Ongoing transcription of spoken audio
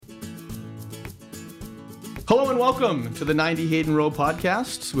Hello and welcome to the 90 Hayden Road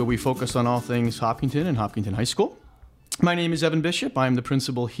podcast, where we focus on all things Hopkinton and Hopkinton High School. My name is Evan Bishop. I'm the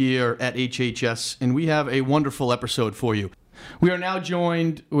principal here at HHS, and we have a wonderful episode for you. We are now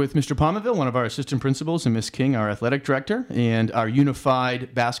joined with Mr. Palmerville, one of our assistant principals, and Ms. King, our athletic director, and our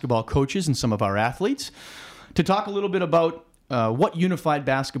unified basketball coaches and some of our athletes, to talk a little bit about what unified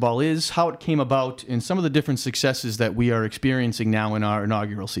basketball is, how it came about, and some of the different successes that we are experiencing now in our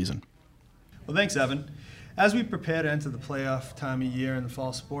inaugural season. Well, thanks, Evan. As we prepare to enter the playoff time of year in the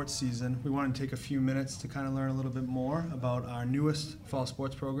fall sports season, we wanted to take a few minutes to kind of learn a little bit more about our newest fall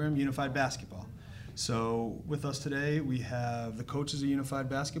sports program, Unified Basketball. So with us today, we have the coaches of Unified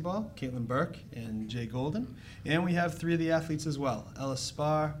Basketball, Caitlin Burke and Jay Golden, and we have three of the athletes as well, Ellis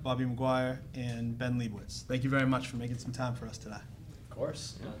Spar, Bobby McGuire, and Ben Leibowitz. Thank you very much for making some time for us today. Of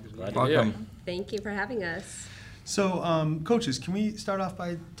course. Glad to be here. Thank you for having us. So, coaches, can we start off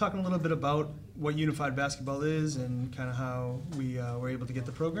by talking a little bit about what Unified Basketball is and kind of how we were able to get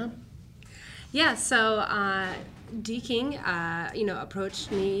the program? Yeah, so D. King,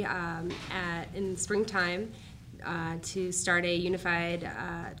 approached me in springtime to start a unified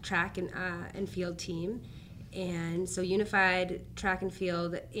track and field team. And so unified track and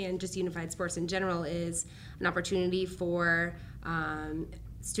field and just unified sports in general is an opportunity for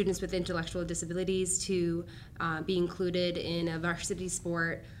students with intellectual disabilities to be included in a varsity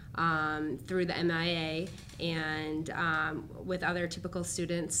sport through the MIA and with other typical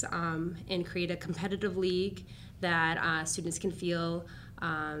students and create a competitive league that students can feel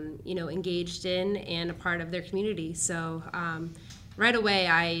engaged in and a part of their community. So right away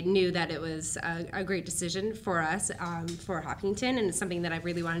I knew that it was a great decision for us, for Hopkinton, and it's something that I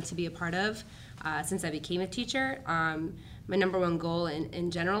really wanted to be a part of since I became a teacher. My number one goal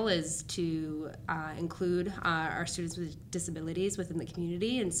in general is to include our students with disabilities within the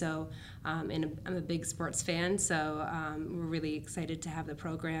community, and so and I'm a big sports fan, so we're really excited to have the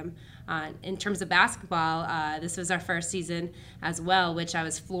program. In terms of basketball, this was our first season as well, which I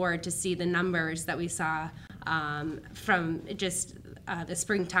was floored to see the numbers that we saw from just the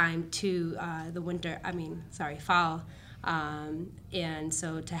springtime to the fall, and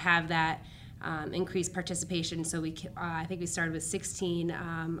so to have that increased participation. So I think we started with 16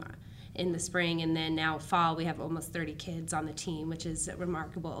 in the spring, and then now fall we have almost 30 kids on the team, which is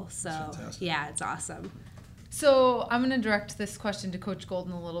remarkable. So fantastic. Yeah, it's awesome. So I'm going to direct this question to Coach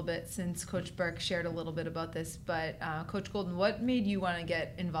Golden a little bit, since Coach Burke shared a little bit about this. But Coach Golden, what made you want to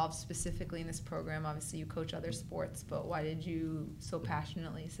get involved specifically in this program? Obviously you coach other sports, but why did you so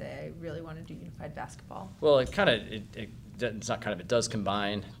passionately say, I really want to do unified basketball? Well, it does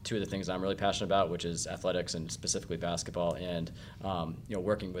combine two of the things I'm really passionate about, which is athletics and specifically basketball, and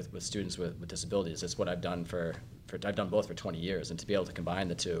working with students with disabilities. It's what I've done I've done both for 20 years, and to be able to combine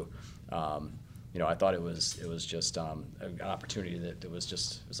the two, I thought it was just an opportunity that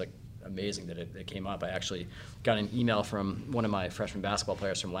was like amazing that it came up. I actually got an email from one of my freshman basketball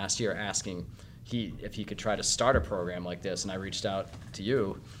players from last year asking if he could try to start a program like this, and I reached out to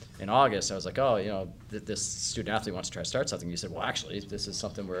you in August. I was like, this student athlete wants to try to start something. You said, well, actually, this is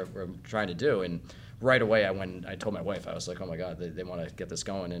something we're trying to do. And right away, I told my wife, I was like, oh my God, they want to get this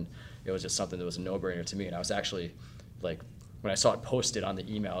going. And it was just something that was a no-brainer to me. And I was actually like, when I saw it posted on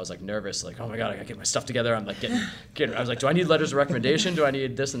the email, I was like nervous, like, oh my God, I gotta get my stuff together. I'm like getting I was like, do I need letters of recommendation? Do I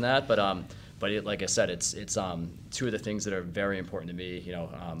need this and that? But like I said, it's two of the things that are very important to me.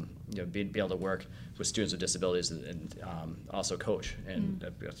 Be able to work with students with disabilities and also coach and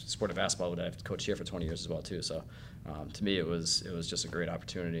sport of basketball, that I've coached here for 20 years as well too. So to me, it was just a great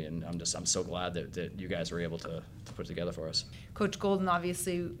opportunity, and I'm so glad that you guys were able to put it together for us. Coach Golden,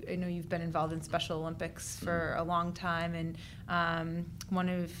 obviously, I know you've been involved in Special Olympics for a long time, and one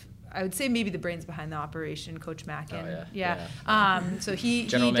of, I would say, maybe the brains behind the operation, Coach Mackin. Oh, yeah. So he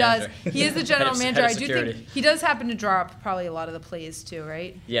is the general manager. I do think he does happen to draw up probably a lot of the plays too,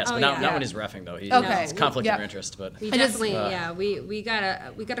 right? Yes, but not when he's reffing though. It's conflict of interest, but we definitely we got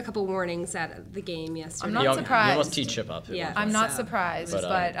a couple warnings at the game yesterday. I'm not surprised. He almost teed Chip up. Yeah, I'm not surprised,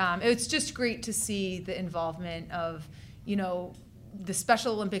 but it's just great to see the involvement of the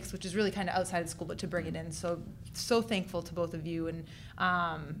Special Olympics, which is really kind of outside of school, but to bring it in. So thankful to both of you, and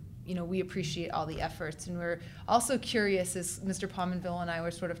we appreciate all the efforts. And we're also curious, as Mr. Pominville and I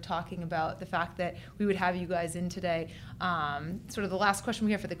were sort of talking about the fact that we would have you guys in today. Sort of the last question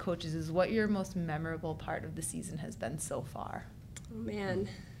we have for the coaches is what your most memorable part of the season has been so far. Oh man.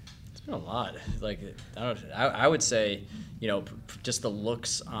 It's been a lot. I would say, just the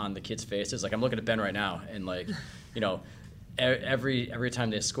looks on the kids' faces. Like, I'm looking at Ben right now, and every time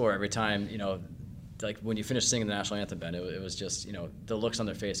they score, every time, like when you finish singing the national anthem, Ben, it was just, the looks on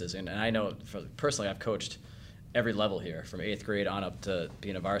their faces. And I know personally, I've coached every level here, from 8th grade on up to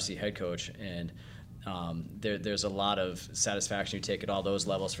being a varsity head coach. And there's a lot of satisfaction you take at all those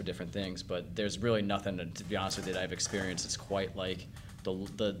levels for different things, but there's really nothing, to be honest with you, that I've experienced that's quite like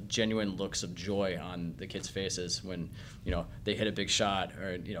the genuine looks of joy on the kids' faces when, you know, they hit a big shot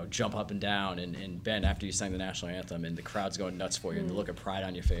or, you know, jump up and down and bend after you sang the national anthem and the crowd's going nuts for you and the look of pride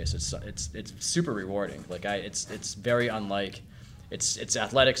on your face. It's super rewarding. Like it's very unlike, it's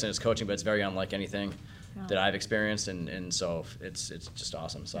athletics and it's coaching, but it's very unlike anything that I've experienced, and so it's just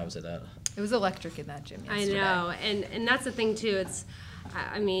awesome. So I would say that. It was electric in that gym yesterday. I know, and that's the thing too. It's,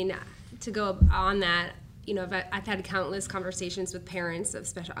 I mean, to go on that, you know, I've had countless conversations with parents of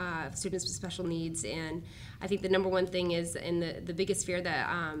students with special needs, and I think the number one thing is, and the biggest fear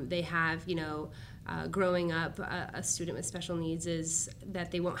that they have, you know, growing up a student with special needs is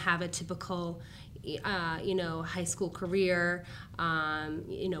that they won't have a typical, you know, high school career.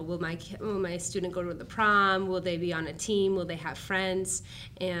 You know, will my student go to the prom? Will they be on a team? Will they have friends?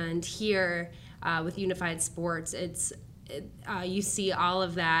 And here with Unified Sports, you see all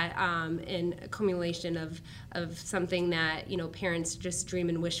of that in accumulation of something that, you know, parents just dream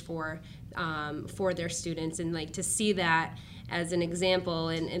and wish for their students, and like to see that as an example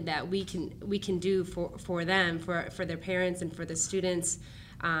and that we can do for them, for their parents and for the students.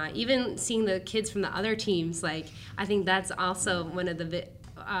 Even seeing the kids from the other teams, like, I think that's also one of the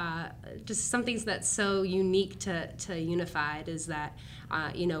just some things that's so unique to Unified is that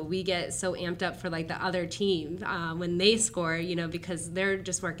you know, we get so amped up for like the other team when they score, you know, because they're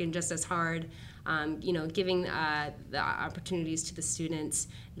just working just as hard, you know, giving the opportunities to the students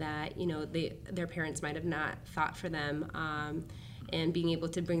that, you know, their parents might have not thought for them. And being able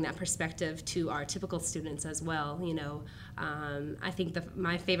to bring that perspective to our typical students as well, you know. I think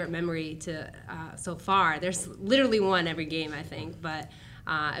my favorite memory so far, there's literally one every game, I think, but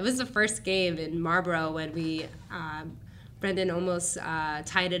it was the first game in Marlboro when Brendan almost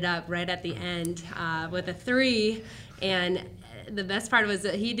tied it up right at the end with a 3, and the best part was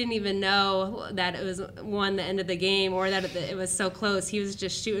that he didn't even know that it was the end of the game, or that it was so close. He was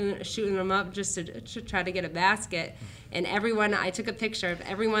just shooting them up just to try to get a basket. And I took a picture of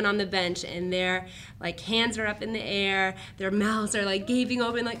everyone on the bench, and their like hands are up in the air, their mouths are like gaping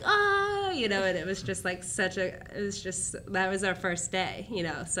open, like you know. And it was just like that was our first day, you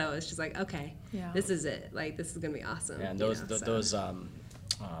know. So it's just like, okay, this is it. Like, this is gonna be awesome. Yeah, and those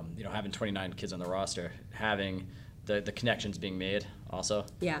you know, having 29 kids on the roster, having the connections being made also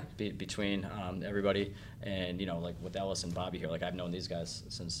between everybody, and, you know, like with Ellis and Bobby here, like I've known these guys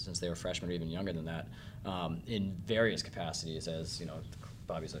since they were freshmen or even younger than that, in various capacities, as, you know,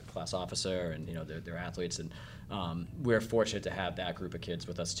 Bobby's a class officer, and, you know, they're athletes, and we're fortunate to have that group of kids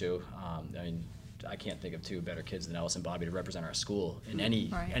with us too. I mean, I can't think of two better kids than Ellis and Bobby to represent our school in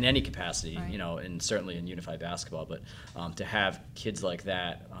any capacity, you know, and certainly in Unified basketball. But to have kids like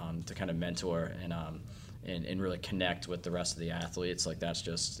that to kind of mentor and really connect with the rest of the athletes, like, that's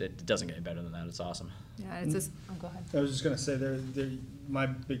just, it doesn't get any better than that. It's awesome. Yeah, it's just, go ahead. I was just going to say, my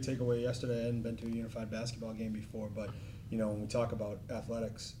big takeaway yesterday, I hadn't been to a Unified basketball game before, but, you know, when we talk about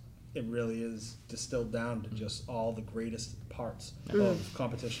athletics, it really is distilled down to just all the greatest parts of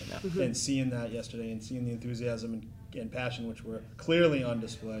competition. And seeing that yesterday, and seeing the enthusiasm and passion, which were clearly on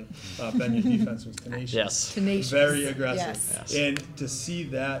display. Ben, your defense was tenacious. Yes. Tenacious. Very aggressive. Yes. And to see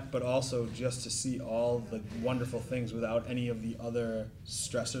that, but also just to see all the wonderful things without any of the other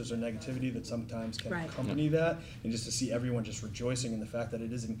stressors or negativity that sometimes can accompany that, and just to see everyone just rejoicing in the fact that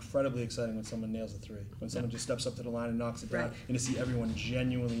it is incredibly exciting when someone nails a 3, when someone just steps up to the line and knocks it down, and to see everyone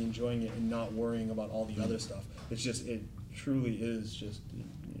genuinely enjoying it and not worrying about all the other stuff. It's just, it truly is just,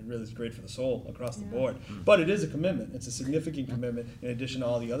 it really is great for the soul across the board. But it is a commitment. It's a significant commitment in addition to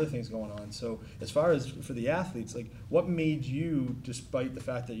all the other things going on. So as far as for the athletes, like, what made you, despite the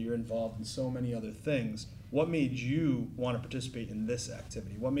fact that you're involved in so many other things, what made you want to participate in this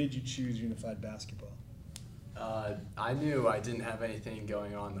activity? What made you choose Unified basketball? I knew I didn't have anything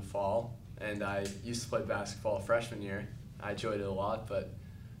going on in the fall, and I used to play basketball freshman year. I enjoyed it a lot, but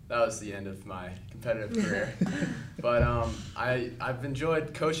that was the end of my competitive career. But I've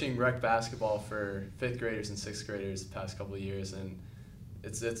enjoyed coaching rec basketball for 5th graders and 6th graders the past couple of years, and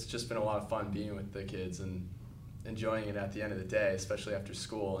it's just been a lot of fun being with the kids and enjoying it at the end of the day, especially after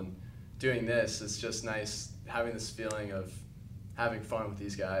school. And doing this, it's just nice having this feeling of having fun with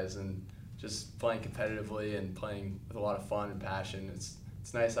these guys and just playing competitively and playing with a lot of fun and passion. It's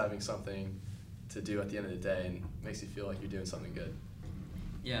nice having something to do at the end of the day, and makes you feel like you're doing something good.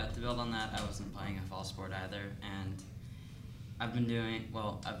 Yeah, to build on that, I wasn't playing a fall sport either, and I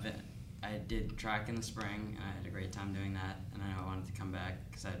did track in the spring, and I had a great time doing that, and I knew I wanted to come back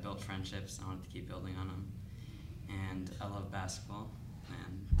because I had built friendships, and I wanted to keep building on them. and I love basketball,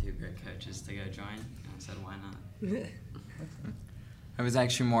 and two great coaches to go join, and I said, why not? I was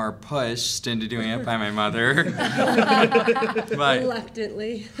actually more pushed into doing it by my mother. But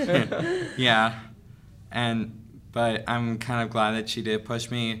Reluctantly. yeah, but I'm kind of glad that she did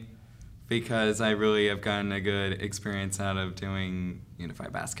push me, because I really have gotten a good experience out of doing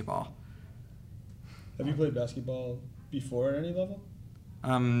unified basketball. Have you played basketball before at any level?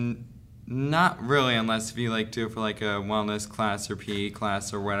 Not really, unless if you do it for a wellness class or PE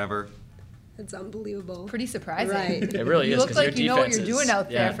class or whatever. It's unbelievable. Pretty surprising. Right. It really You is. look 'Cause like your you know what you're defense doing is- out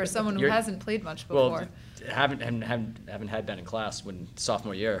there yeah. for someone who You're- hasn't played much before. Well, haven't had Ben in class when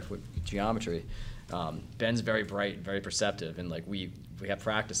sophomore year with geometry. Ben's very bright, very perceptive, and we have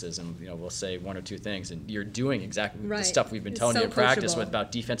practices, and we'll say one or two things, and you're doing exactly the Right. stuff we've been It's telling so you in practice coachable.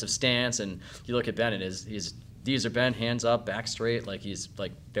 about defensive stance, and you look at Ben and these are Ben, hands up, back straight, he's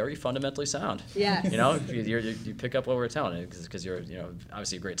very fundamentally sound. Yes. You pick up what we're telling you because you're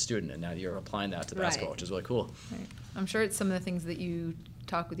obviously a great student, and now you're applying that to basketball, Right. which is really cool. Right. I'm sure it's some of the things that you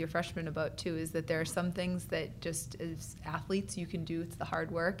talk with your freshmen about too, is that there are some things that just as athletes you can do. It's the hard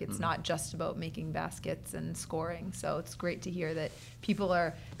work. It's not just about making baskets and scoring. So it's great to hear that people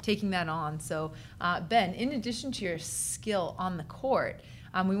are taking that on. So Ben, in addition to your skill on the court,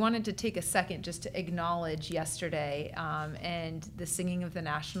 we wanted to take a second just to acknowledge yesterday and the singing of the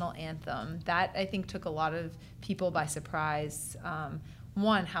national anthem. That, I think, took a lot of people by surprise.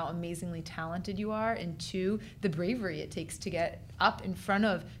 One, how amazingly talented you are, and two, the bravery it takes to get up in front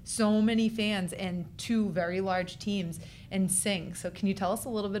of so many fans and two very large teams and sing. So can you tell us a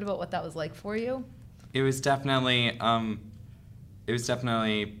little bit about what that was like for you? It was definitely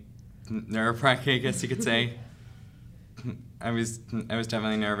nerve-wracking, I guess you could say. I was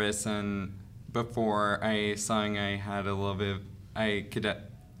definitely nervous, and before I sung, I had a little bit. I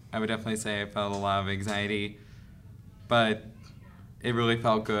would definitely say I felt a lot of anxiety, but it really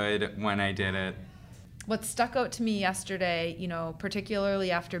felt good when I did it. What stuck out to me yesterday,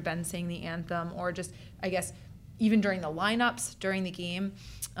 particularly after Ben sang the anthem, or just, I guess, even during the lineups, during the game,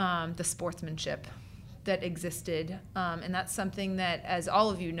 the sportsmanship that existed. And that's something that, as all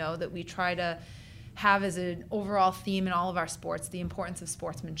of you know, that we try to have as an overall theme in all of our sports, the importance of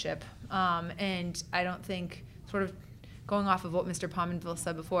sportsmanship. And I don't think, sort of going off of what Mr. Pominville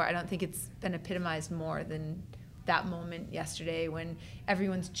said before, I don't think it's been epitomized more than that moment yesterday when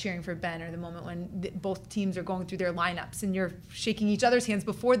everyone's cheering for Ben, or the moment when both teams are going through their lineups and you're shaking each other's hands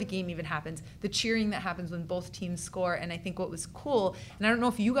before the game even happens, the cheering that happens when both teams score. And I think what was cool, and I don't know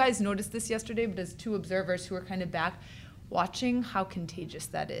if you guys noticed this yesterday, but as two observers who were kind of back, watching how contagious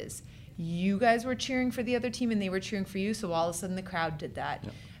that is. You guys were cheering for the other team and they were cheering for you, so all of a sudden the crowd did that.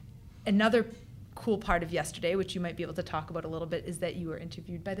 Yep. Another cool part of yesterday, which you might be able to talk about a little bit, is that you were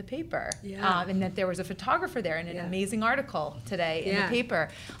interviewed by the paper. Yeah. And that there was a photographer there, and an amazing article today in the Yeah. paper.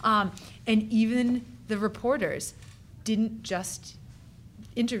 And even the reporters didn't just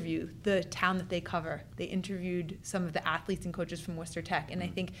interview the town that they cover. They interviewed some of the athletes and coaches from Worcester Tech. And I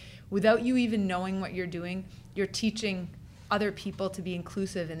think without you even knowing what you're doing, you're teaching other people to be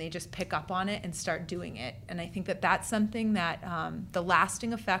inclusive, and they just pick up on it and start doing it. And I think that that's something that the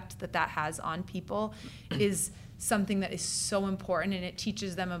lasting effect that has on people is something that is so important, and it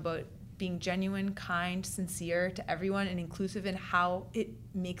teaches them about being genuine, kind, sincere to everyone, and inclusive, and how it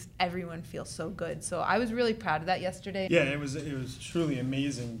makes everyone feel so good. So I was really proud of that yesterday. Yeah, it was truly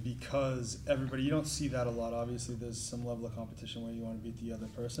amazing, because everybody, you don't see that a lot. Obviously, there's some level of competition where you want to beat the other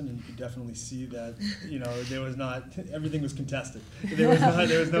person, and you could definitely see that, there was not, everything was contested. There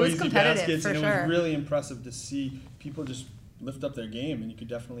was no easy baskets, and it was really impressive to see people just lift up their game, and you could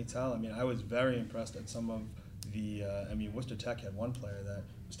definitely tell. I mean, I was very impressed at some of the, Worcester Tech had one player that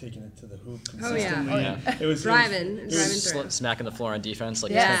was taking it to the hoop consistently. Oh, yeah. It was driving through. Smacking the floor on defense,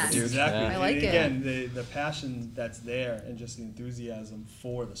 like Yeah. Duke. Exactly. Yeah. I like and it. again, the passion that's there, and just the enthusiasm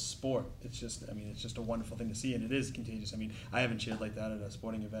for the sport. It's just a wonderful thing to see, and it is contagious. I mean, I haven't cheered like that at a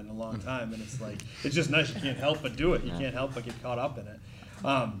sporting event in a long time, and it's just nice. You can't help but do it. You can't help but get caught up in it.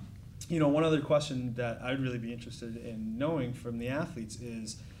 One other question that I'd really be interested in knowing from the athletes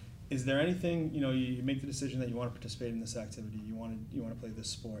is there anything, you make the decision that you want to participate in this activity, you want to play this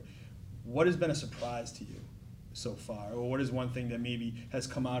sport. What has been a surprise to you so far? Or what is one thing that maybe has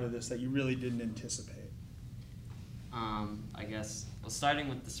come out of this that you really didn't anticipate? I guess, starting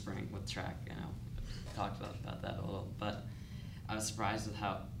with the spring, with track, talked about that a little, but I was surprised with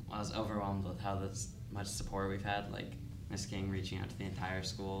I was overwhelmed with how much support we've had, like Miss King reaching out to the entire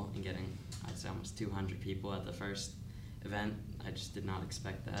school and getting, I'd say, almost 200 people at the first event. I just did not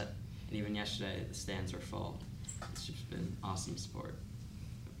expect that. And even yesterday, the stands were full. It's just been awesome support.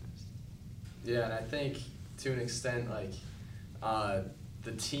 Yeah, and I think to an extent, like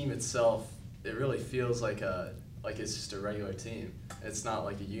the team itself, it really feels like it's just a regular team. It's not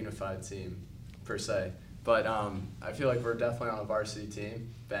like a unified team per se. But I feel like we're definitely on a varsity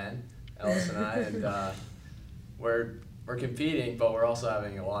team, Ben, Ellis, and I, and we're competing, but we're also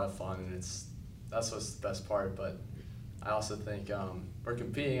having a lot of fun, and that's what's the best part. But I also think we're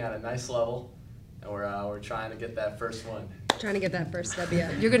competing at a nice level, and we're trying to get that first one. Trying to get that first W.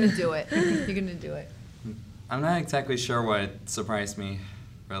 You're gonna do it. You're gonna do it. I'm not exactly sure what surprised me,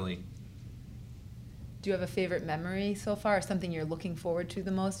 really. Do you have a favorite memory so far, or something you're looking forward to the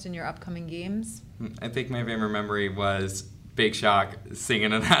most in your upcoming games? I think my favorite memory was Big Shock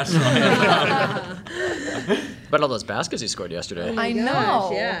singing a national anthem. But all those baskets he scored yesterday. Oh my I gosh, know.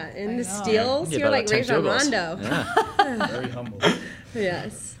 yeah, and I the know. steals, Yeah, you're about like 10 Rajon field goals. Rondo. Yeah. Very humble.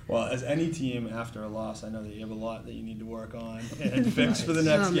 Yes. Well, as any team after a loss, I know that you have a lot that you need to work on and fix for the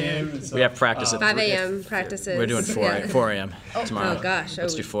next Oh, man. game. And so, We have practice at 5 a.m. practices. We're doing 4 a.m. tomorrow. Oh gosh,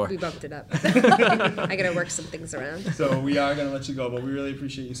 Let's do 4. we bumped it up. I gotta work some things around. So we are going to let you go, but we really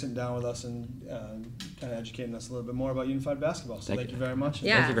appreciate you sitting down with us and kind of educating us a little bit more about unified basketball. So thank you very much.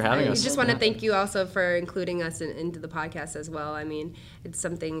 Yeah, you for having I us. just want to thank you also for including us into the podcast as well. I mean, it's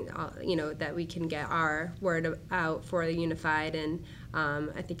something that we can get our word out for the unified, and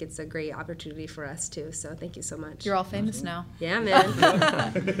I think it's a great opportunity for us too. So thank you so much. You're all famous now. Yeah, man.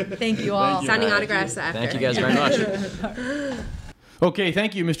 Thank you all. Signing autographs after. Thank you guys very much. Okay,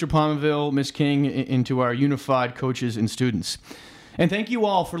 thank you, Mr. Palmerville, Ms. King, and to our unified coaches and students. And thank you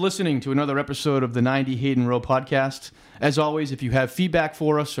all for listening to another episode of the 90 Hayden Rowe podcast. As always, if you have feedback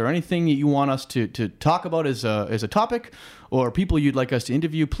for us or anything that you want us to talk about as a topic or people you'd like us to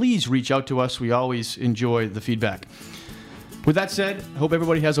interview, please reach out to us. We always enjoy the feedback. With that said, I hope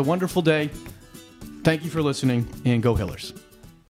everybody has a wonderful day. Thank you for listening, and go Hillers.